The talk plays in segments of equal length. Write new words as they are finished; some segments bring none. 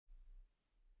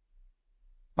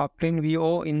Obtain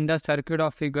VO in the circuit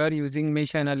of figure using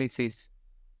mesh analysis.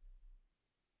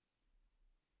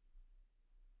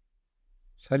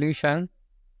 Solution.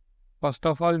 First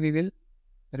of all, we will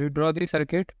redraw the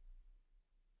circuit.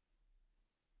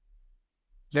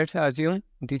 Let's assume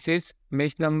this is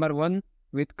mesh number 1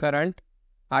 with current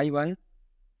I1,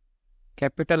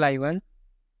 capital I1.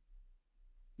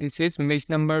 This is mesh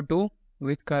number 2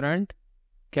 with current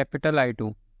capital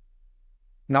I2.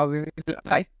 Now we will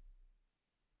apply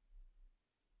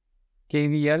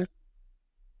KVL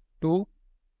to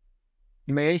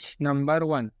mesh number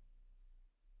 1.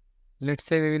 Let's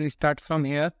say we will start from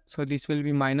here. So this will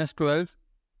be minus 12.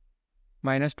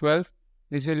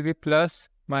 This will be plus,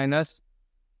 minus,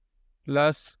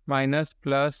 plus, minus,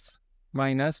 plus,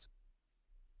 minus,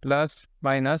 plus,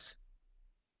 minus.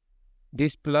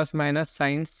 These plus minus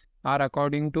signs are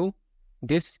according to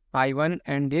this I1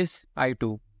 and this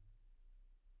I2.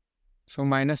 So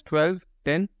minus 12,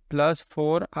 then plus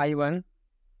 4I1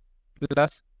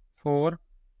 plus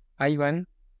 4I1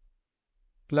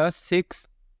 plus 6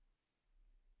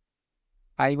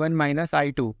 I1 minus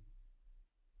I2.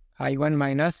 I1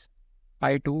 minus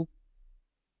I2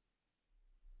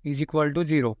 is equal to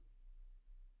 0.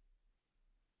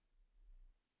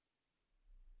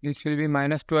 This will be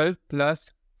minus 12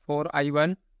 plus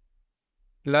 4I1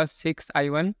 plus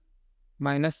 6I1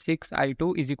 minus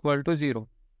 6I2 is equal to 0.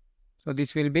 So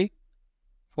this will be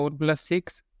 4 plus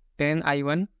 6,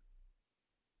 10I1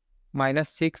 minus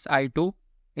 6I2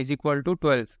 is equal to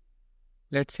 12.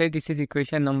 Let's say this is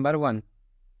equation number 1.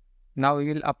 Now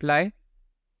we will apply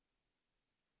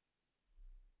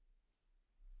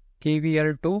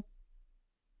KVL to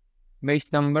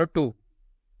mesh number 2.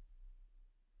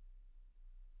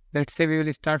 Let's say we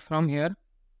will start from here.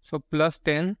 So plus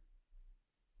 10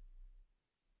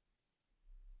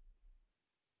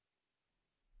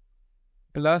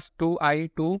 plus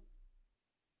 2I2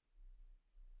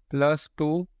 plus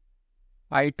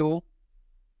 2I2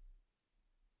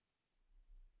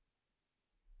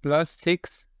 plus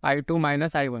 6I2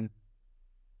 minus I1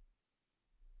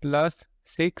 plus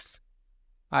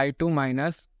 6I2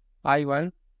 minus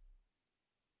I1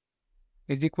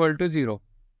 is equal to 0.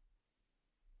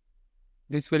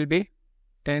 This will be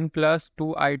 10 plus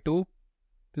 2I2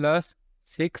 plus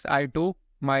 6I2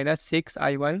 minus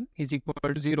 6I1 is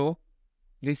equal to 0.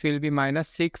 This will be minus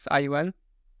 6I1.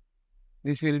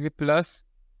 This will be plus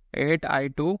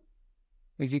 8I2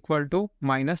 is equal to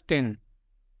minus 10.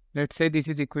 Let's say this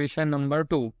is equation number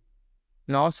 2.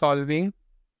 Now solving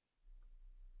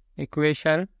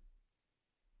equation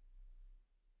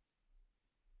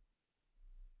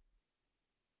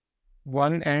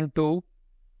 1 and 2,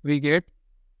 we get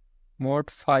mod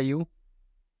 5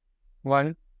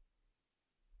 1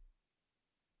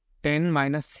 10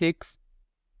 minus 6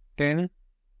 10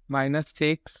 minus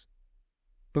 6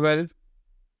 12.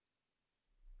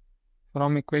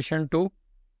 From equation 2,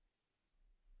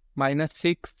 minus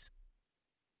 6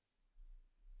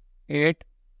 8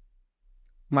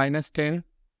 minus 10.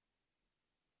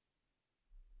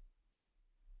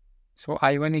 So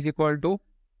I1 is equal to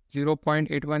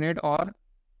 0.818 or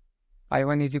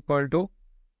I1 is equal to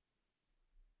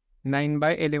 9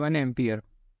 by 11 ampere.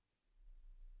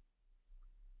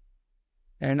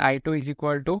 And I2 is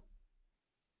equal to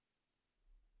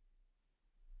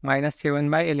minus 7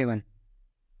 by 11.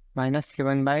 Minus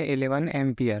 7 by 11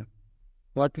 ampere.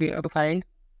 What we have to find?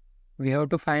 We have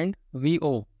to find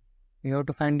VO. We have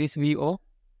to find this VO.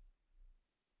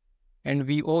 And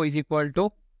VO is equal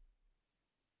to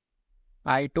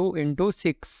I2 into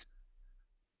 6.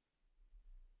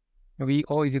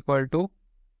 VO is equal to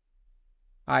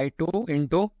I2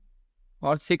 into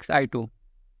or 6I2.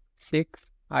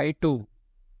 6I2.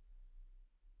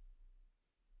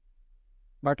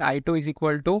 But I2 is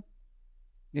equal to,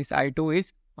 this I2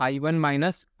 is I1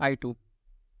 minus I2.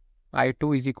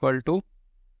 I2 is equal to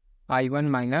I1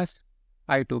 minus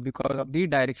I2 because of the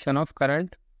direction of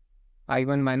current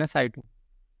I1 minus I2.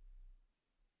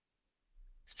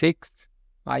 6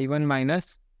 I1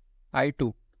 minus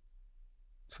I2.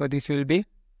 So this will be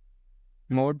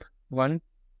mod 1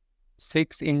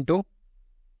 6 into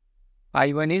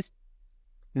I1 is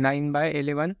 9 by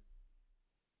 11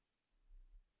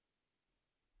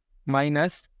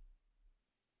 minus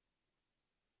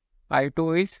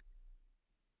I2 is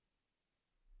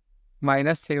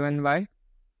minus 7 by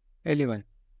 11.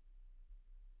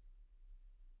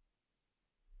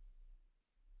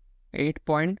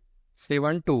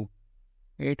 8.72.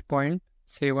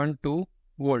 8.72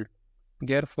 volt.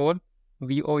 Therefore,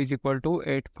 VO is equal to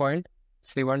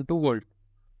 8.72 volt.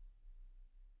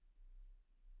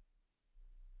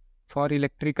 For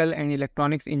electrical and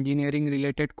electronics engineering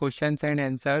related questions and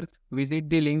answers, visit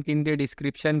the link in the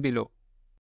description below.